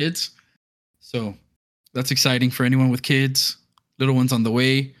generation of kids. So that's exciting for anyone with kids, little ones on the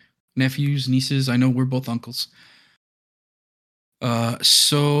way, nephews, nieces. I know we're both uncles.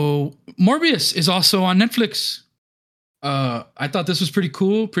 So Morbius is also on Netflix. I thought this was pretty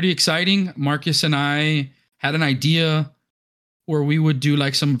cool, pretty exciting. Marcus and I had an idea where we would do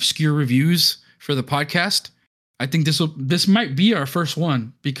like some obscure reviews for the podcast. I think this might be our first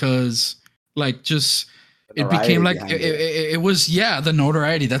one because like just it became like it was the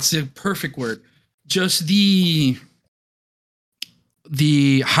notoriety. That's the perfect word. Just the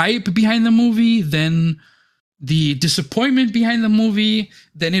hype behind the movie, then the disappointment behind the movie,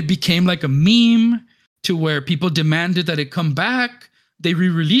 then it became like a meme to where people demanded that it come back. They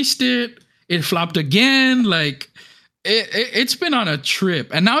re-released it. It flopped again. Like it's been on a trip,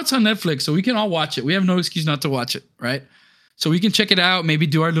 and now it's on Netflix, so we can all watch it. We have no excuse not to watch it, right? So we can check it out, maybe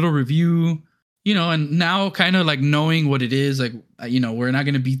do our little review, and now kind of like knowing what it is, like, we're not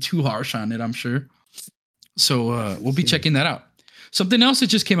going to be too harsh on it, I'm sure. So we'll be checking that out. Something else that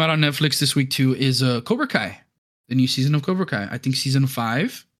just came out on Netflix this week too is Cobra Kai, the new season of Cobra Kai. I think season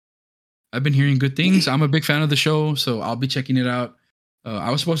 5. I've been hearing good things. I'm a big fan of the show, so I'll be checking it out.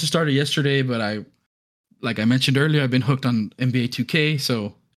 I was supposed to start it yesterday, but like I mentioned earlier, I've been hooked on NBA 2K,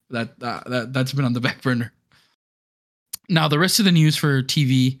 so that's been on the back burner. Now, the rest of the news for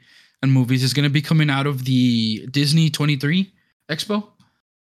TV and movies is going to be coming out of the Disney 23 Expo.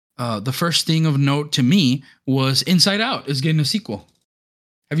 The first thing of note to me was Inside Out is getting a sequel.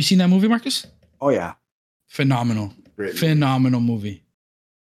 Have you seen that movie, Marcus? Oh, yeah. Phenomenal. Phenomenal movie.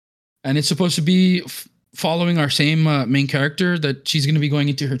 And it's supposed to be following our same main character that she's going to be going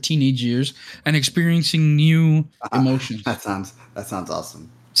into her teenage years and experiencing new emotions. That sounds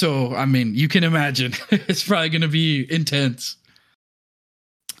awesome. So, I mean, you can imagine it's probably going to be intense.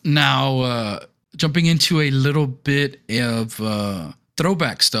 Now, jumping into a little bit of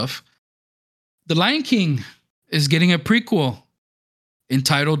throwback stuff. The Lion King is getting a prequel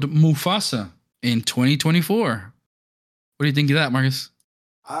entitled Mufasa in 2024. What do you think of that, Marcus?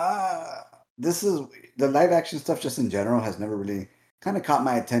 This is the live action stuff just in general has never really kind of caught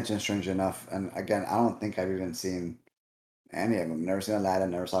my attention, strange enough. And again, I don't think I've even seen any of them. Never seen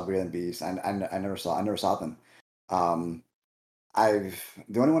Aladdin, never saw Beauty and the Beast. I never saw them. The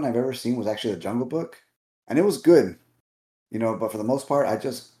only one I've ever seen was actually The Jungle Book, and it was good, but for the most part, I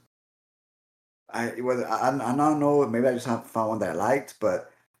don't know, maybe I just haven't found one that I liked,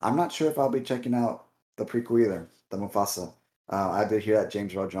 but I'm not sure if I'll be checking out the prequel either, the Mufasa. I did hear that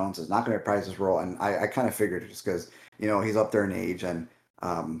James Earl Jones is not going to reprise his role, and I kind of figured just because he's up there in age, and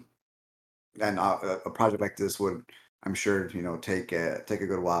and a project like this would, I'm sure, take a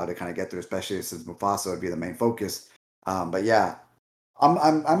good while to kind of get through, especially since Mufasa would be the main focus. But yeah, I'm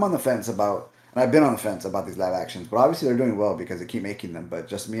on the fence about, and I've been on the fence about these live actions. But obviously they're doing well because they keep making them. But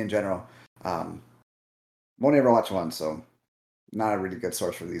just me in general, um, won't ever watch one, so not a really good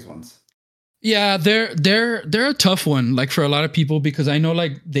source for these ones. Yeah, they're a tough one, like for a lot of people, because I know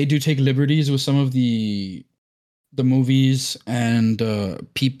like they do take liberties with some of the movies, and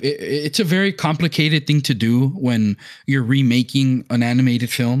it's a very complicated thing to do when you're remaking an animated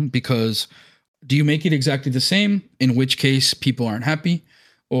film, because do you make it exactly the same, in which case people aren't happy,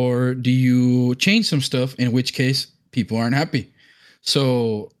 or do you change some stuff, in which case people aren't happy?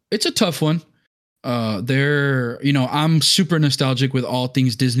 So it's a tough one. They're, I'm super nostalgic with all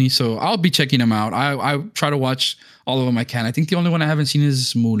things Disney, so I'll be checking them out. I try to watch all of them I can. I think the only one I haven't seen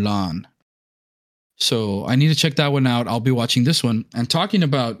is Mulan, so I need to check that one out. I'll be watching this one. And talking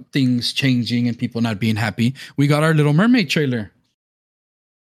about things changing and people not being happy, we got our Little Mermaid trailer,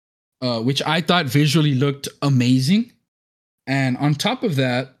 which I thought visually looked amazing. And on top of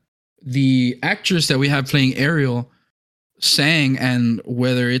that, the actress that we have playing Ariel sang, and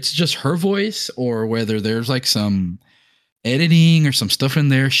whether it's just her voice or whether there's like some editing or some stuff in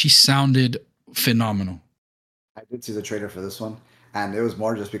there, she sounded phenomenal. I did see the trailer for this one, and it was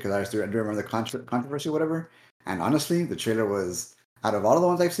more just because I do remember the controversy, or whatever. And honestly, the trailer was, out of all of the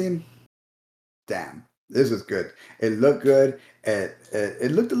ones I've seen, damn, this was good. It looked good.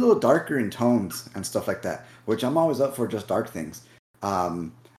 It looked a little darker in tones and stuff like that, which I'm always up for, just dark things.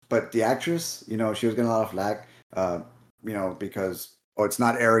 Um, but the actress, she was getting a lot of flack, because it's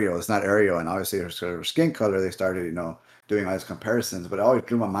not Ariel, and obviously her skin color. They started, doing all these comparisons, but it always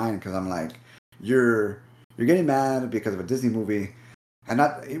blew my mind because I'm like, you're getting mad because of a Disney movie, and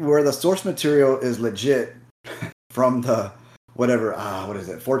not where the source material is legit from the whatever, what is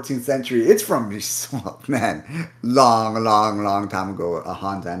it, 14th century. It's from, man, long time ago,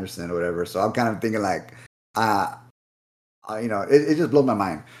 Hans Andersen or whatever. So I'm kind of thinking like, it just blew my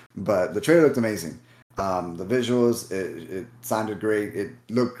mind. But the trailer looked amazing. The visuals, it sounded great. It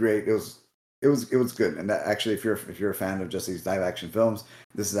looked great. It was good. And that actually, if you're a fan of just these live action films,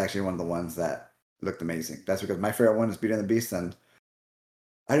 this is actually one of the ones that looked amazing. That's because my favorite one is Beauty and the Beast, and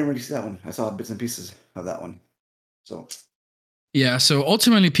I didn't really see that one. I saw bits and pieces of that one. So Yeah, so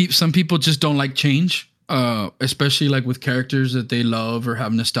ultimately, some people just don't like change, especially like with characters that they love or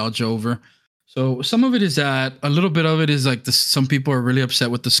have nostalgia over. So some of it is that, a little bit of it is like some people are really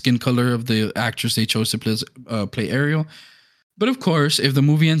upset with the skin color of the actress they chose to play Ariel. But of course, if the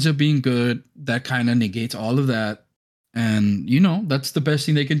movie ends up being good, that kind of negates all of that. And that's the best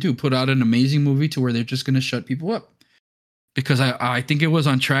thing they can do: put out an amazing movie to where they're just going to shut people up. Because I think it was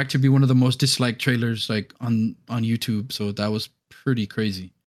on track to be one of the most disliked trailers like on YouTube. So that was pretty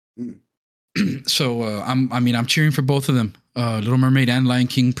crazy. mm, So I'm cheering for both of them, Little Mermaid and Lion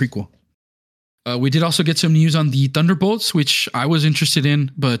King prequel. We did also get some news on the Thunderbolts, which I was interested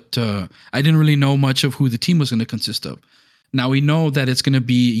in, but I didn't really know much of who the team was going to consist of. Now we know that it's going to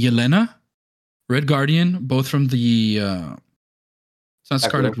be Yelena, Red Guardian, both from the it's not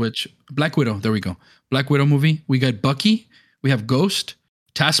Scarlet Witch, Black Widow. There we go, Black Widow movie. We got Bucky, we have Ghost,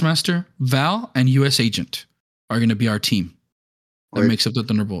 Taskmaster, Val, and U.S. Agent are going to be our team that makes up the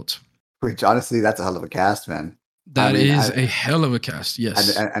Thunderbolts. Which honestly, that's a hell of a cast, man. That is a hell of a cast,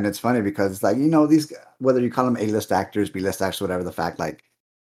 yes. And it's funny because it's like, these, whether you call them A-list actors, B-list actors, whatever, the fact, like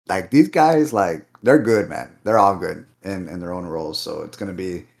these guys, like, they're good, man. They're all good in their own roles. So it's going to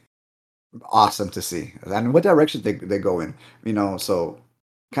be awesome to see. And what direction they go in, so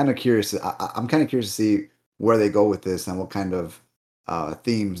kind of curious. I'm kind of curious to see where they go with this and what kind of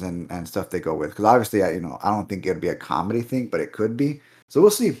themes and stuff they go with. Because obviously, I don't think it'd be a comedy thing, but it could be. So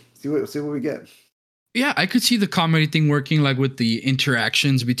we'll see what we get. Yeah, I could see the comedy thing working, like with the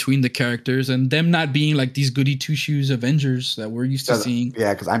interactions between the characters and them not being like these goody two shoes Avengers that we're used to seeing.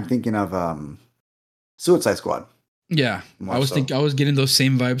 Yeah, because I'm thinking of Suicide Squad. Yeah, I was getting those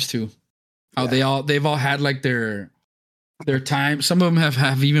same vibes too. How they've all had like their time. Some of them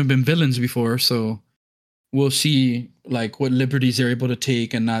have even been villains before, so we'll see like what liberties they're able to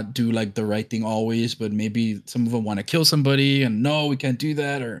take and not do like the right thing always. But maybe some of them want to kill somebody, and no, we can't do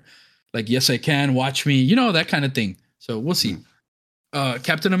that, or like, yes, I can, watch me, that kind of thing. So we'll see.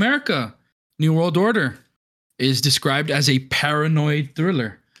 Captain America, New World Order is described as a paranoid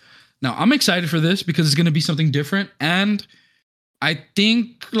thriller. Now, I'm excited for this because it's going to be something different. And I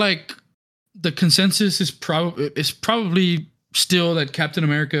think like the consensus is probably still that Captain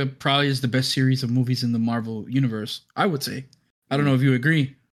America probably is the best series of movies in the Marvel universe, I would say. I don't know if you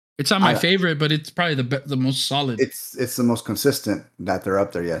agree. It's not my favorite, but it's probably the most solid. It's the most consistent that they're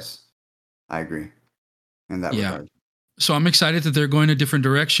up there, yes. I agree in that Yeah. regard. So I'm excited that they're going a different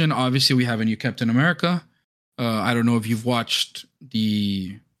direction. Obviously, we have a new Captain America. I don't know if you've watched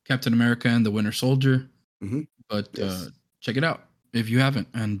the Captain America and the Winter Soldier, Hmm. but Yes. check it out if you haven't.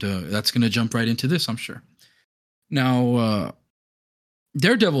 And that's going to jump right into this, I'm sure. Now,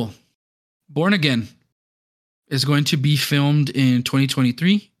 Daredevil, Born Again, is going to be filmed in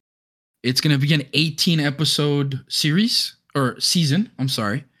 2023. It's going to be an 18 episode series or season. I'm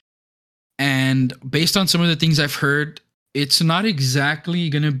sorry. And based on some of the things I've heard, it's not exactly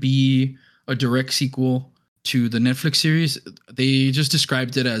going to be a direct sequel to the Netflix series. They just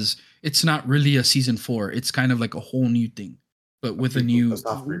described it as it's not really a season 4. It's kind of like a whole new thing, but with a Reboot, a new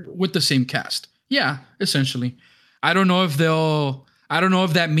soft reboot. with the same cast. Yeah, essentially. I don't know if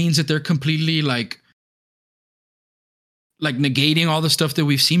that means that they're completely like negating all the stuff that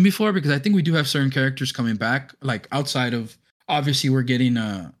we've seen before, because I think we do have certain characters coming back, like outside of, obviously we're getting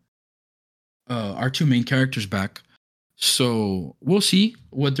our two main characters back. So we'll see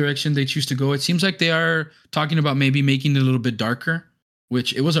what direction they choose to go. It seems like they are talking about maybe making it a little bit darker,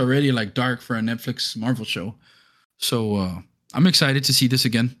 which it was already like dark for a Netflix Marvel show. So I'm excited to see this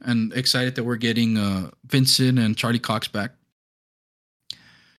again, and excited that we're getting Vincent and Charlie Cox back.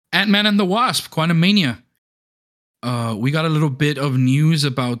 Ant-Man and the Wasp, Quantumania. We got a little bit of news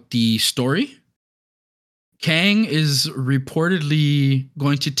about the story. Kang is reportedly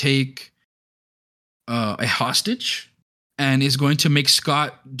going to take a hostage and is going to make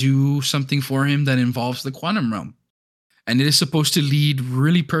Scott do something for him that involves the quantum realm. And it is supposed to lead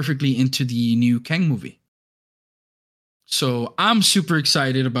really perfectly into the new Kang movie. So I'm super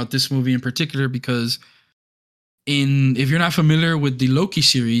excited about this movie in particular because if you're not familiar with the Loki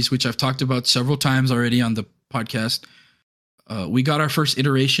series, which I've talked about several times already on the podcast, we got our first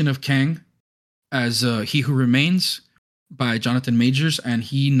iteration of Kang as He Who Remains by Jonathan Majors, and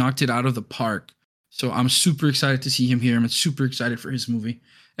he knocked it out of the park. So I'm super excited to see him here. I'm super excited for his movie.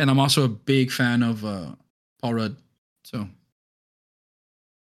 And I'm also a big fan of Paul Rudd. So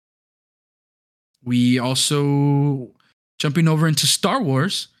we also, jumping over into Star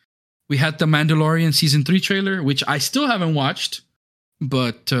Wars, we had the Mandalorian Season 3 trailer, which I still haven't watched.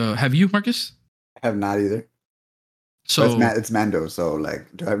 But have you, Marcus? I have not either. So But it's Mando, so like,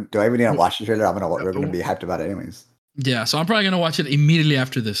 do I even need to watch the trailer? We're gonna be hyped about it anyways. Yeah, so I'm probably gonna watch it immediately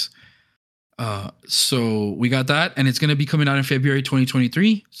after this. So we got that, and it's gonna be coming out in February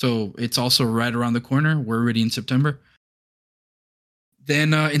 2023. So it's also right around the corner. We're already in September.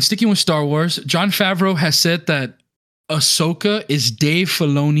 Then, in sticking with Star Wars, Jon Favreau has said that Ahsoka is Dave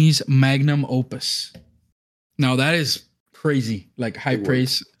Filoni's magnum opus. Now that is crazy, like high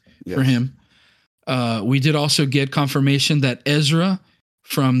praise for him. We did also get confirmation that Ezra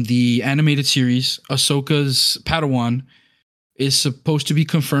from the animated series, Ahsoka's Padawan, is supposed to be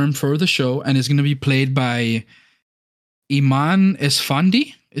confirmed for the show and is going to be played by Iman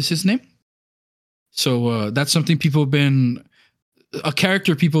Esfandi, is his name. So that's something a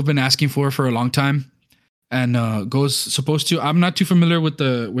character people have been asking for a long time, and supposed to. I'm not too familiar with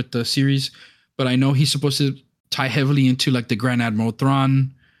the series, but I know he's supposed to tie heavily into like the Grand Admiral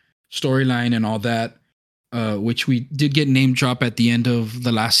Thrawn storyline and all that, which we did get name drop at the end of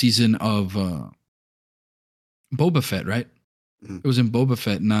the last season of Boba Fett, right? Mm-hmm. It was in Boba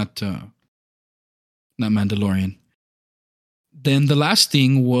Fett, not Mandalorian. Then the last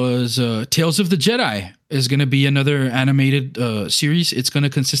thing was Tales of the Jedi is going to be another animated series. It's going to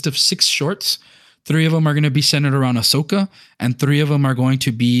consist of 6 shorts. 3 of them are going to be centered around Ahsoka, and 3 of them are going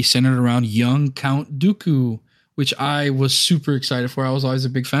to be centered around young Count Dooku, which I was super excited for. I was always a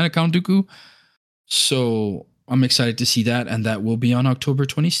big fan of Count Dooku. So I'm excited to see that, and that will be on October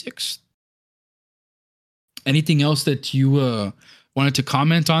 26th. Anything else that you wanted to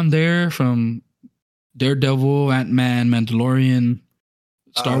comment on there from Daredevil, Ant-Man, Mandalorian,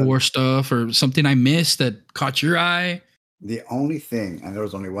 Star Wars stuff, or something I missed that caught your eye? The only thing, and there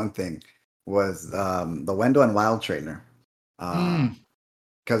was only one thing, was the Wendell and Wild trailer.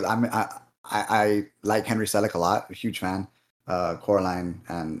 Because I like Henry Selick a lot, a huge fan. Coraline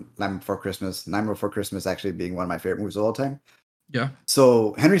and Nightmare Before Christmas. Nightmare Before Christmas actually being one of my favorite movies of all time. Yeah.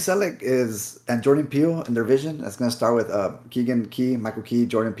 So Henry Selick and Jordan Peele in their vision. That's going to start with Keegan Key, Michael Key,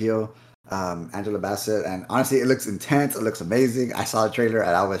 Jordan Peele, Angela Bassett, and honestly, it looks intense. It looks amazing. I saw the trailer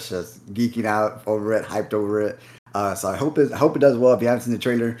and I was just geeking out over it, hyped over it. So I hope it does well. If you haven't seen the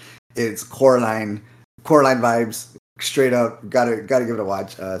trailer, it's Coraline vibes. Straight up, gotta give it a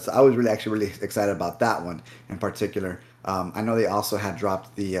watch. So I was really excited about that one in particular. I know they also had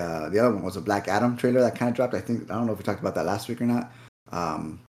dropped the other one was a Black Adam trailer that kind of dropped. I don't know if we talked about that last week or not.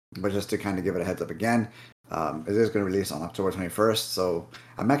 But just to kind of give it a heads up again, It is going to release on October 21st, so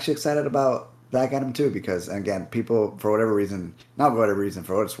I'm actually excited about Black Adam 2 because, again, people, for whatever reason, not whatever reason,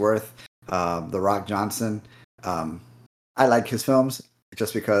 for what it's worth, The Rock Johnson, um, I like his films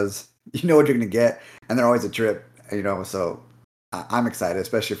just because you know what you're going to get, and they're always a trip, so I'm excited,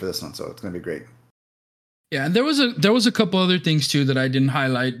 especially for this one, so it's going to be great. Yeah, and there was a couple other things too that I didn't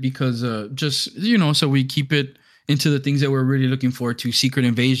highlight because just so we keep it into the things that we're really looking forward to. Secret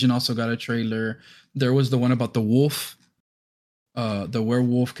Invasion also got a trailer. There was the one about the wolf, the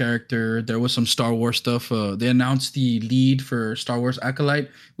werewolf character. There was some Star Wars stuff. They announced the lead for Star Wars Acolyte,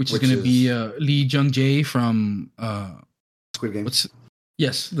 which is going to be Lee Jung Jae from Squid Games.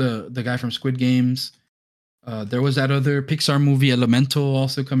 Yes, the guy from Squid Games. There was that other Pixar movie Elemental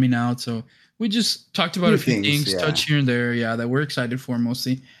also coming out. So we just talked about a few things, touch here and there, that we're excited for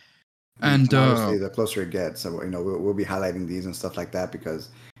mostly. And obviously, the closer it gets, so we'll be highlighting these and stuff like that because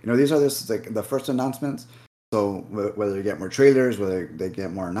these are just like the first announcements. So whether you get more trailers, whether they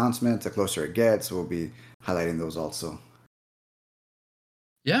get more announcements, the closer it gets, we'll be highlighting those also.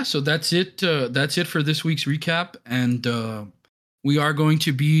 Yeah, so that's it. That's it for this week's recap, and we are going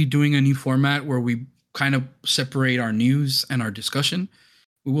to be doing a new format where we kind of separate our news and our discussion.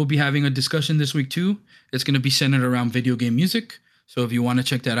 We will be having a discussion this week too. It's going to be centered around video game music. So if you want to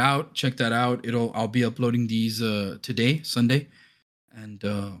check that out, I'll be uploading these today, Sunday. And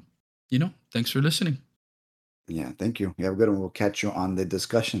thanks for listening. Yeah, thank you. You have a good one. We'll catch you on the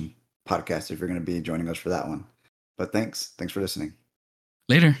discussion podcast if you're going to be joining us for that one. But thanks for listening.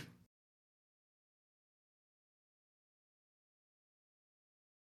 Later.